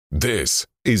This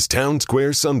is Town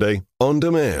Square Sunday on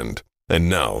demand. And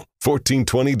now,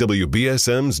 1420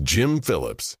 WBSM's Jim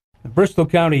Phillips. The Bristol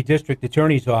County District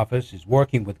Attorney's Office is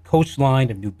working with Coastline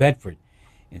of New Bedford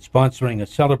in sponsoring a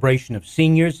celebration of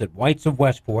seniors at Whites of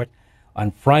Westport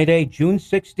on Friday, June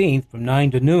 16th from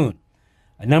 9 to noon.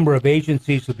 A number of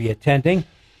agencies will be attending,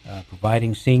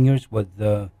 providing seniors with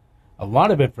a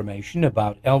lot of information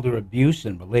about elder abuse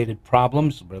and related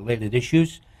problems, related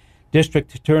issues.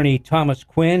 District Attorney Thomas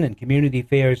Quinn and Community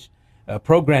Affairs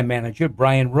Program Manager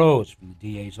Brian Rose from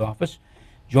the DA's office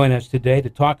join us today to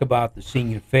talk about the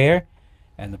senior fair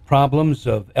and the problems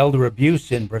of elder abuse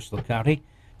in Bristol County.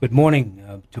 Good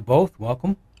morning to both.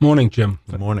 Welcome. Morning, Jim.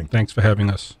 Good morning. Thanks for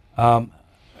having us.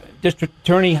 District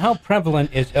Attorney, how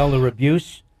prevalent is elder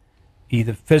abuse,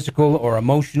 either physical or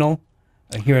emotional,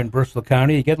 here in Bristol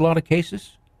County? You get a lot of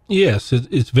cases? Yes,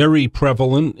 it's very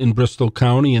prevalent in Bristol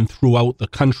County and throughout the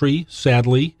country,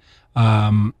 sadly.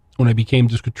 When I became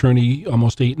district attorney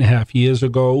almost 8.5 years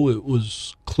ago, it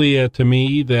was clear to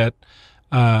me that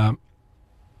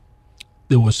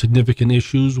there were significant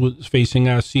issues facing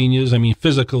our seniors. I mean,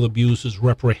 physical abuse is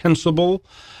reprehensible.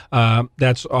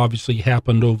 That's obviously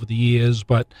happened over the years,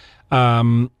 but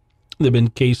there have been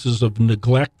cases of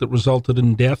neglect that resulted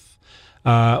in death.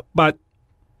 But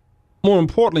more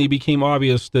importantly, it became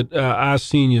obvious that our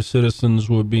senior citizens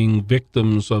were being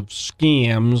victims of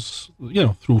scams,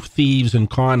 through thieves and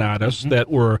con artists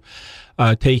that were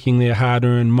taking their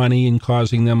hard-earned money and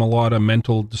causing them a lot of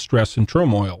mental distress and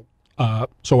turmoil.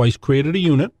 So I created a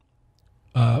unit,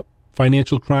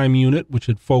 financial crime unit, which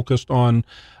had focused on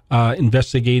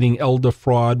investigating elder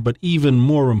fraud, but even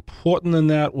more important than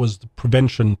that was the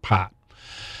prevention part.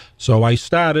 So I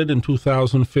started in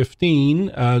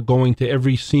 2015 going to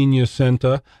every senior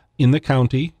center in the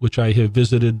county, which I have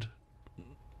visited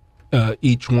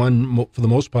each one, for the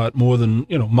most part, more than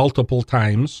multiple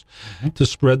times, to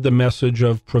spread the message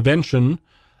of prevention.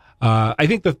 I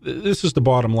think that this is the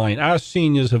bottom line. Our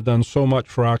seniors have done so much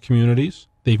for our communities.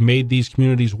 They've made these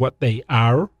communities what they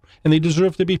are, and they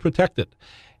deserve to be protected.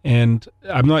 And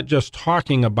I'm not just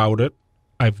talking about it.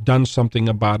 I've done something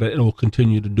about it and will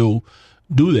continue to do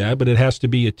that, but it has to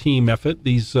be a team effort.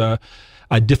 These are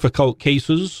difficult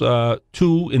cases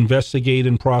to investigate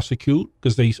and prosecute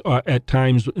because they at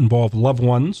times involve loved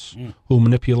ones who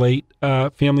manipulate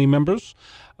family members.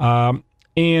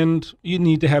 And you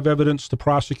need to have evidence to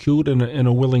prosecute and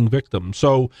a willing victim.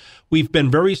 So we've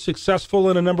been very successful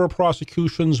in a number of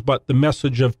prosecutions, but the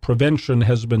message of prevention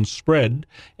has been spread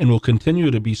and will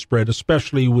continue to be spread,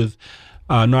 especially with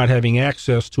not having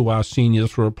access to our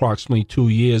seniors for approximately 2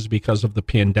 years because of the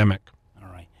pandemic. All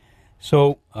right.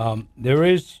 So there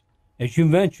is, as you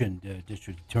mentioned,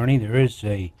 District Attorney, there is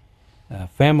a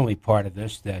family part of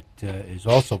this that is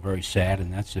also very sad,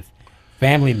 and that's if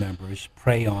family members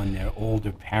prey on their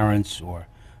older parents or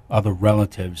other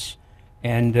relatives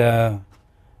and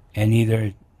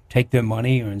either take their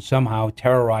money or somehow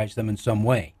terrorize them in some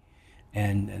way.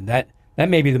 And that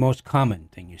may be the most common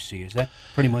thing you see. Is that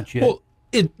pretty much it? Well,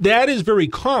 that is very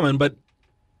common, but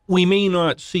we may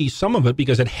not see some of it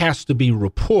because it has to be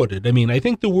reported. I mean, I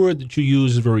think the word that you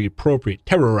use is very appropriate,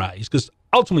 terrorize, because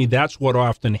ultimately that's what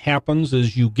often happens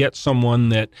is you get someone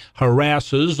that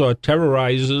harasses or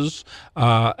terrorizes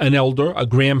an elder, a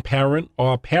grandparent,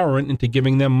 or a parent into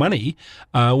giving them money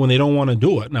when they don't want to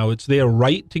do it. Now, it's their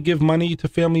right to give money to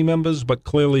family members, but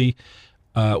clearly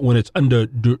when it's under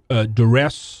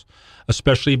duress,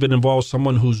 especially if it involves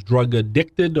someone who's drug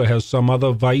addicted or has some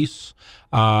other vice.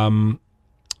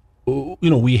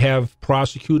 We have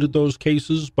prosecuted those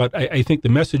cases, but I think the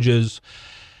message is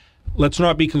let's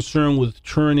not be concerned with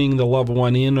turning the loved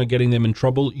one in or getting them in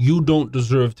trouble. You don't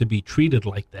deserve to be treated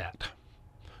like that.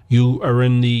 You are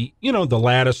in the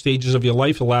latter stages of your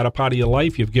life, the latter part of your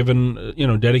life. You've given,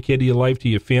 dedicated your life to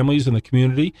your families and the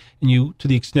community. And you, to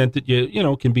the extent that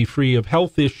you can be free of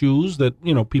health issues that,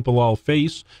 people all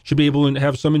face, should be able to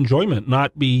have some enjoyment,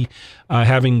 not be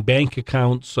having bank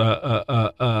accounts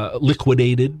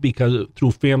liquidated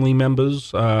through family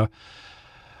members. And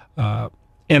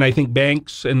I think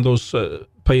banks and those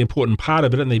play an important part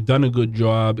of it, and they've done a good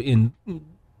job in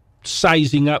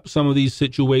sizing up some of these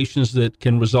situations that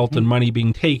can result in money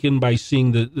being taken by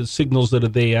seeing the signals that are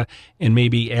there and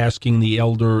maybe asking the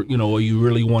elder, you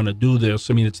really want to do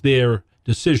this? I mean, it's their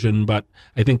decision, but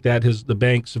I think that the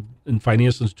banks and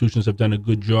financial institutions have done a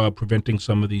good job preventing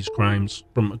some of these crimes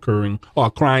from occurring.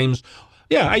 Or crimes,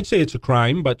 yeah, I'd say it's a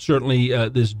crime, but certainly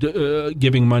there's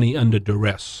giving money under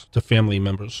duress to family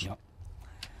members. Yep.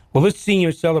 Well, this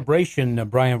senior celebration,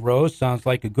 Brian Rose, sounds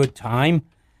like a good time.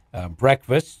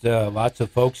 Breakfast, lots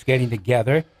of folks getting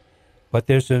together, but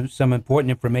there's some important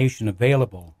information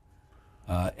available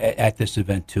at this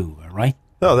event too, right?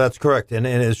 No, that's correct. And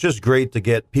it's just great to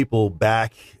get people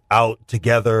back out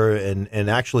together and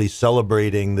actually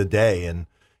celebrating the day. And,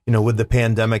 with the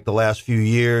pandemic the last few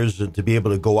years, and to be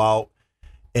able to go out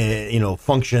and,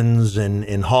 functions and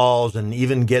in halls and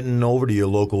even getting over to your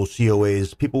local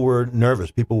COAs, people were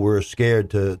nervous. People were scared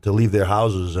to leave their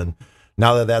houses. And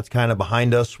now that that's kind of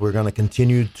behind us, we're going to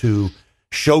continue to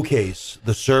showcase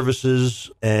the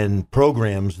services and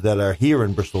programs that are here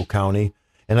in Bristol County.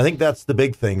 And I think that's the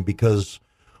big thing, because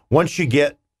once you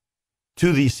get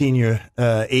to the senior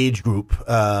age group,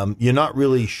 you're not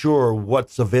really sure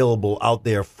what's available out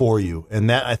there for you. And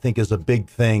that, I think, is a big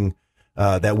thing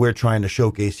that we're trying to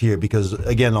showcase here, because,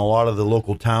 again, a lot of the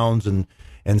local towns and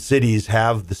cities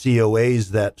have the COAs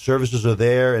that services are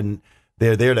there, and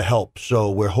they're there to help.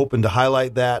 So we're hoping to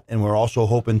highlight that, and we're also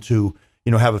hoping to,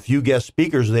 have a few guest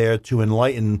speakers there to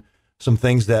enlighten some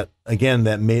things that, again,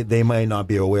 they might not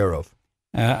be aware of.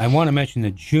 I want to mention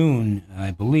that June,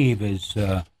 I believe, is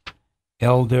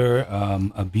Elder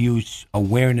Abuse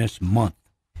Awareness Month.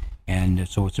 And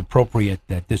so it's appropriate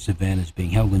that this event is being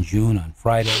held in June on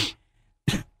Friday,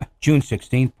 June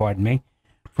 16th,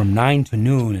 from 9 to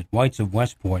noon at White's of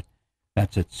Westport.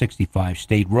 That's at 65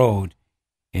 State Road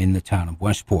in the town of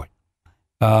Westport.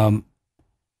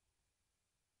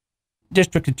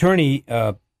 District Attorney,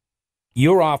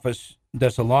 your office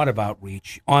does a lot of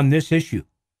outreach on this issue,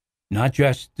 not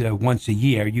just once a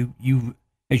year. You,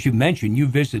 as you mentioned, you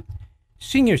visit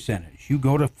senior centers, you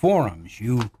go to forums,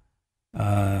 you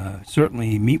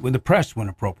certainly meet with the press when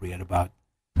appropriate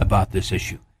about this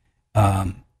issue.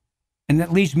 And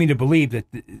that leads me to believe that,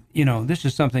 this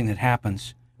is something that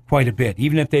happens quite a bit.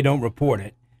 Even if they don't report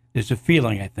it, there's a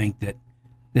feeling, I think, that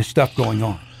there's stuff going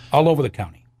on all over the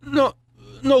county.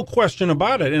 No question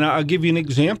about it. And I'll give you an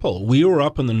example. We were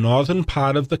up in the northern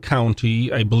part of the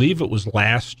county, I believe it was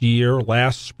last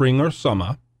spring or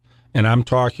summer, and I'm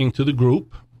talking to the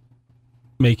group,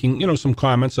 making, some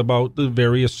comments about the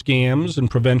various scams and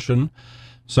prevention.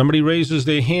 Somebody raises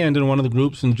their hand in one of the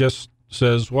groups and just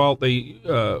says, well,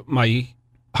 my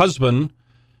husband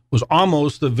was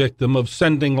almost the victim of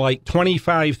sending like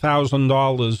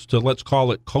 $25,000 to, let's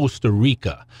call it Costa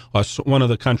Rica, or one of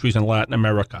the countries in Latin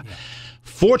America. Yeah.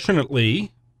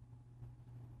 Fortunately,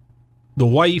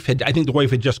 I think the wife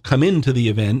had just come into the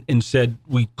event and said,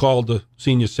 we called the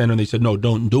senior center and they said, no,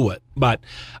 don't do it. But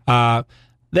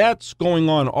that's going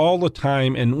on all the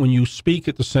time. And when you speak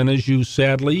at the centers, you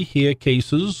sadly hear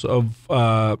cases of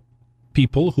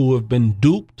people who have been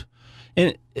duped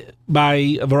by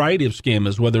a variety of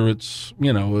scammers, whether it's,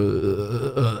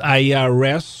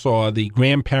 IRS or the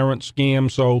grandparent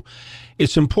scam. So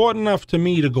it's important enough to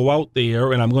me to go out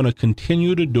there, and I'm going to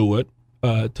continue to do it,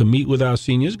 to meet with our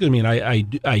seniors. Because,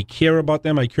 I care about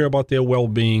them. I care about their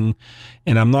well-being.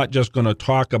 And I'm not just going to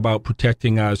talk about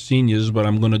protecting our seniors, but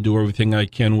I'm going to do everything I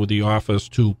can with the office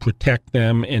to protect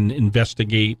them and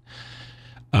investigate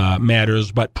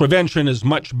matters. But prevention is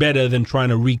much better than trying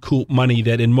to recoup money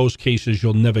that in most cases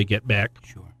you'll never get back.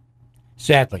 Sure.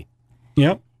 Sadly.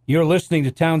 Yep. You're listening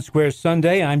to Town Square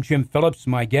Sunday. I'm Jim Phillips.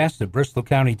 My guest, the Bristol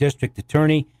County District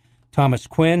Attorney Thomas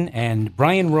Quinn, and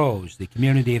Brian Rose, the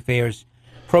Community Affairs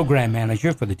Program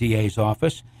Manager for the DA's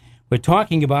office. We're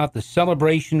talking about the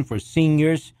celebration for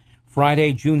seniors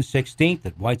Friday, June 16th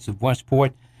at White's of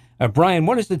Westport. Brian,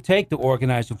 what does it take to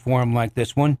organize a forum like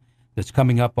this one that's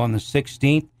coming up on the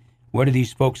 16th? Where do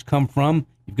these folks come from?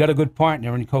 You've got a good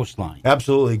partner in Coastline.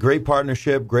 Absolutely. Great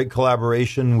partnership, great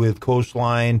collaboration with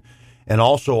Coastline, and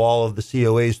also all of the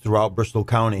COAs throughout Bristol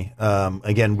County.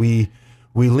 Again, we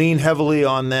lean heavily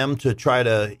on them to try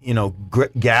to,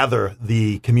 gather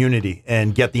the community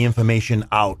and get the information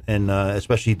out, and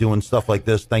especially doing stuff like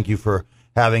this. Thank you for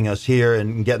having us here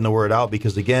and getting the word out,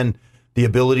 because, again, the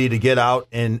ability to get out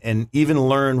and even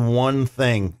learn one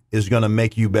thing is going to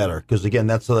make you better. Because, again,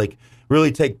 that's like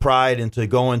really take pride into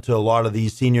going to a lot of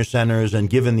these senior centers and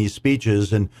giving these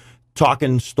speeches and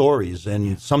talking stories.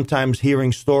 And sometimes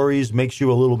hearing stories makes you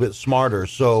a little bit smarter.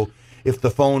 So if the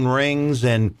phone rings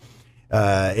and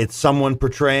it's someone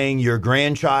portraying your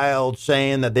grandchild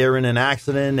saying that they're in an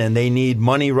accident and they need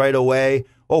money right away.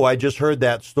 Oh, I just heard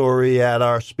that story at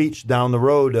our speech down the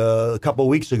road a couple of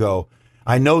weeks ago.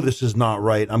 I know this is not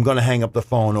right. I'm going to hang up the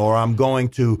phone, or I'm going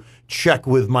to check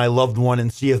with my loved one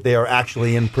and see if they are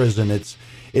actually in prison. It's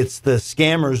the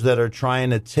scammers that are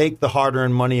trying to take the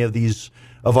hard-earned money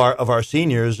of our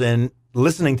seniors, and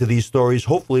listening to these stories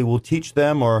hopefully will teach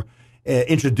them or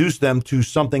introduce them to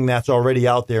something that's already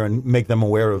out there and make them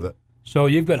aware of it. So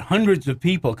you've got hundreds of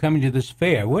people coming to this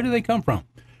fair. Where do they come from?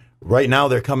 right now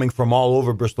they're coming from all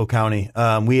over Bristol County.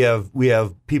 We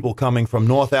have people coming from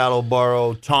North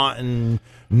Attleboro, Taunton,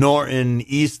 Norton,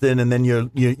 Easton, and then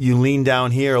you lean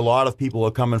down here. A lot of people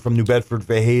are coming from New Bedford,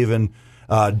 Fairhaven,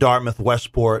 Dartmouth,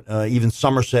 Westport, even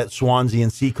Somerset, Swansea,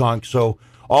 and Seekonk. So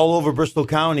all over Bristol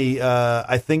County,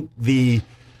 I think the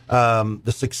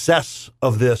success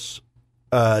of this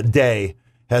day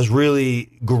has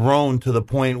really grown to the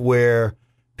point where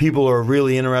people are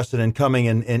really interested in coming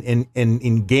and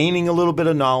in gaining a little bit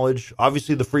of knowledge.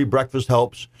 Obviously, the free breakfast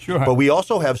helps. Sure. But we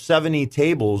also have 70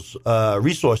 tables,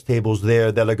 resource tables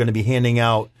there that are going to be handing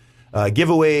out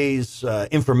giveaways,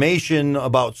 information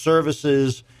about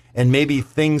services, and maybe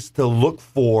things to look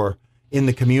for in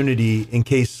the community in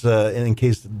case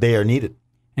they are needed.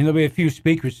 And there'll be a few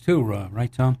speakers too,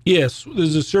 right, Tom? Yes,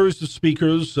 there's a series of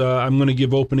speakers. I'm going to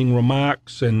give opening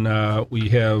remarks, and we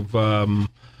have, I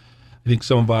think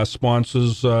some of our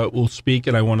sponsors will speak,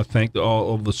 and I want to thank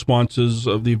all of the sponsors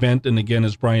of the event. And again,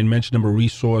 as Brian mentioned, number of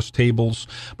resource tables.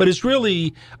 But it's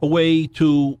really a way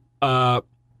to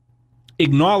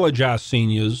acknowledge our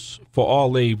seniors for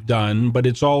all they've done, but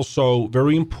it's also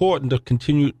very important to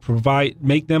continue to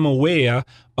make them aware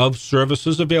of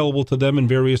services available to them in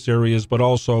various areas, but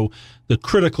also the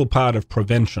critical part of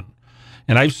prevention.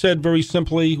 And I've said very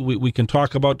simply, we can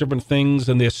talk about different things,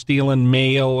 and they're stealing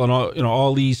mail and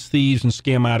all these thieves and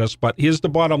scam artists. But here's the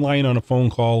bottom line on a phone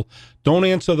call: don't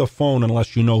answer the phone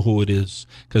unless you know who it is,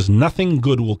 because nothing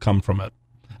good will come from it,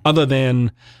 other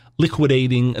than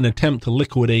liquidating an attempt to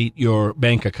liquidate your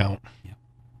bank account. Yeah.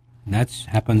 And that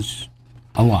happens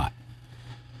a lot.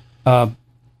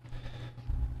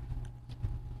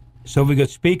 So we got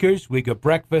speakers, we got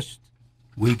breakfast,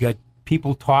 we got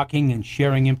people talking and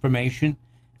sharing information,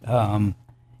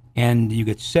 and you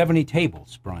get 70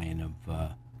 tables, Brian,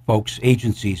 of folks,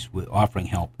 agencies offering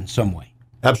help in some way.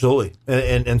 Absolutely,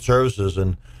 and services,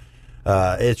 and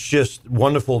it's just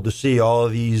wonderful to see all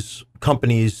of these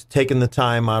companies taking the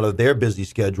time out of their busy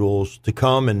schedules to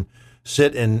come and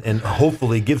sit and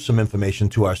hopefully give some information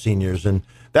to our seniors. And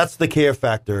that's the care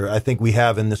factor I think we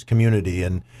have in this community.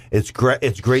 And it's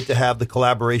great to have the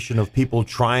collaboration of people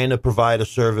trying to provide a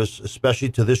service, especially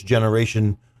to this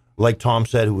generation, like Tom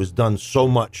said, who has done so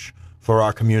much for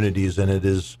our communities. And it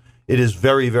is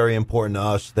very, very important to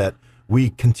us that we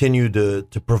continue to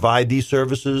provide these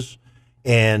services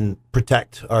and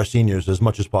protect our seniors as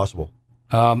much as possible.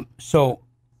 So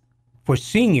for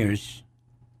seniors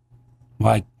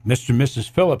like Mr. and Mrs.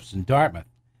 Phillips in Dartmouth,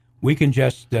 we can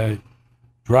just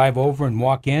drive over and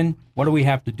walk in. What do we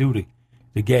have to do to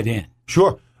get in?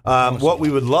 Sure. What we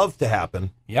would love to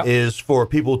happen is for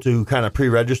people to kind of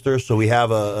pre-register, so we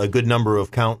have a good number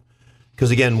of count.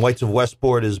 Because, again, Whites of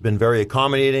Westport has been very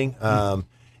accommodating. And,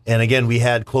 again, we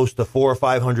had close to 400 or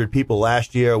 500 people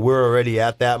last year. We're already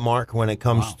at that mark when it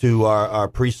comes to our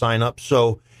pre-sign-up.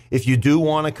 So if you do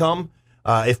want to come,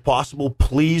 if possible,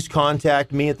 please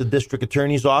contact me at the District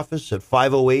Attorney's Office at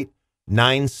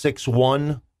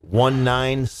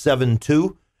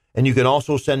 508-961-1972. And you can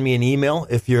also send me an email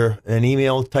if you're an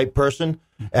email type person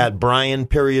at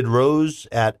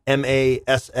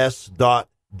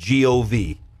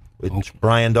brian.rose@mass.gov. It's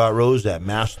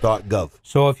brian.rose@mass.gov.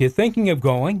 So if you're thinking of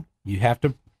going, you have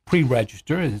to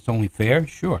pre-register. It's only fair,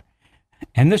 sure.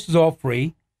 And this is all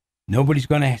free. Nobody's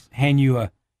going to hand you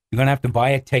you're going to have to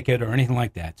buy a ticket or anything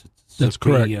like that. That's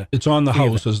correct. It's on the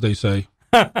house, as they say.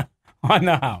 On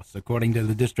the house, according to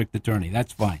the district attorney.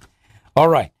 That's fine. All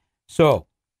right. So,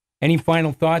 any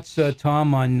final thoughts,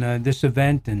 Tom, on this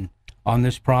event and on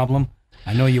this problem?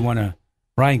 I know you want to,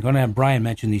 going to have Brian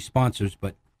mention these sponsors,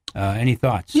 but any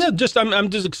thoughts? Yeah, I'm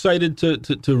just excited to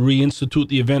reinstitute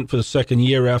the event for the second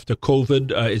year after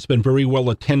COVID. It's been very well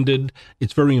attended.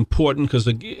 It's very important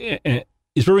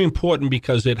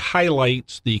because it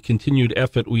highlights the continued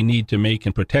effort we need to make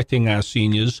in protecting our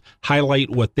seniors, highlight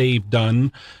what they've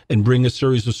done, and bring a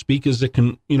series of speakers that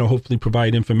can, hopefully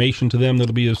provide information to them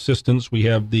that'll be assistance. We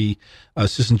have the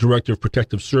Assistant Director of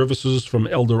Protective Services from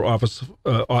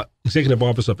Executive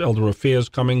Office of Elder Affairs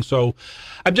coming. So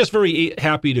I'm just very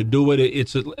happy to do it.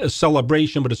 It's a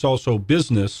celebration, but it's also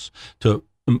business to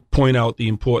point out the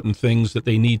important things that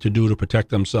they need to do to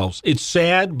protect themselves. It's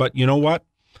sad, but you know what?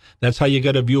 That's how you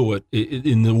got to view it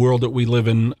in the world that we live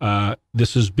in.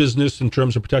 This is business in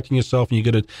terms of protecting yourself, and you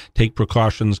got to take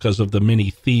precautions because of the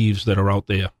many thieves that are out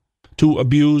there to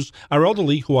abuse our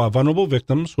elderly, who are vulnerable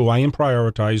victims, who I am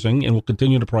prioritizing and will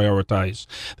continue to prioritize.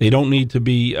 They don't need to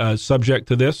be subject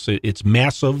to this. It's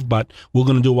massive, but we're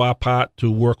going to do our part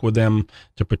to work with them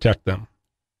to protect them.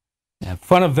 A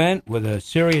fun event with a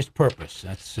serious purpose.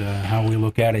 That's how we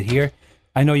look at it here.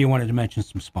 I know you wanted to mention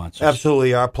some sponsors.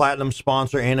 Absolutely. Our platinum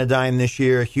sponsor, Anodyne, this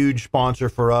year, a huge sponsor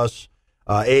for us.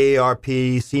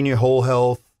 AARP, Senior Whole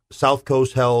Health, South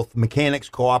Coast Health, Mechanics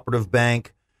Cooperative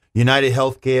Bank, United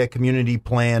Healthcare Community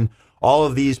Plan, all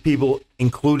of these people,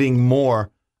 including more,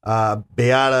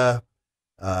 Beata,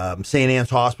 St. Anne's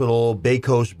Hospital, Bay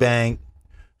Coast Bank,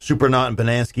 Supernaut and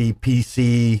Banansky,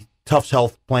 PC, Tufts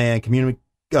Health Plan,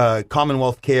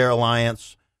 Commonwealth Care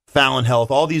Alliance, Fallon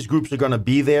Health. All these groups are going to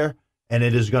be there, and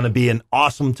it is going to be an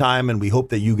awesome time, and we hope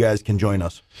that you guys can join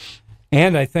us.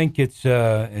 And I think it's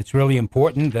really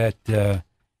important that,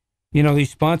 these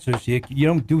sponsors, you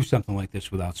don't do something like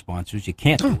this without sponsors. You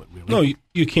can't do it, really. No,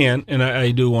 you can't, and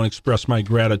I do want to express my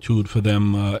gratitude for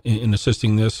them in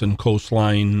assisting this and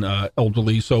Coastline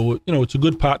elderly. So, it's a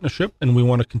good partnership, and we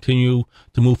want to continue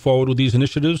to move forward with these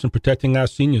initiatives and protecting our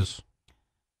seniors.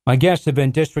 My guests have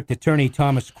been District Attorney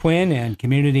Thomas Quinn and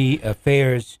Community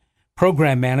Affairs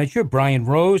Program Manager Brian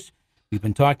Rose. We've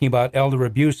been talking about elder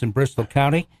abuse in Bristol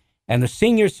County and the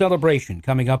senior celebration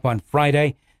coming up on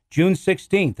Friday, June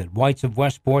 16th at Whites of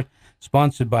Westport,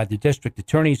 sponsored by the District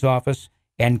Attorney's Office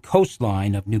and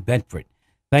Coastline of New Bedford.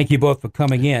 Thank you both for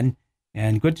coming in,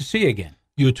 and good to see you again.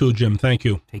 You too, Jim. Thank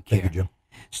you. Take care. Thank you, Jim.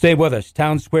 Stay with us.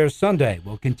 Town Square Sunday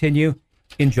will continue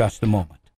in just a moment.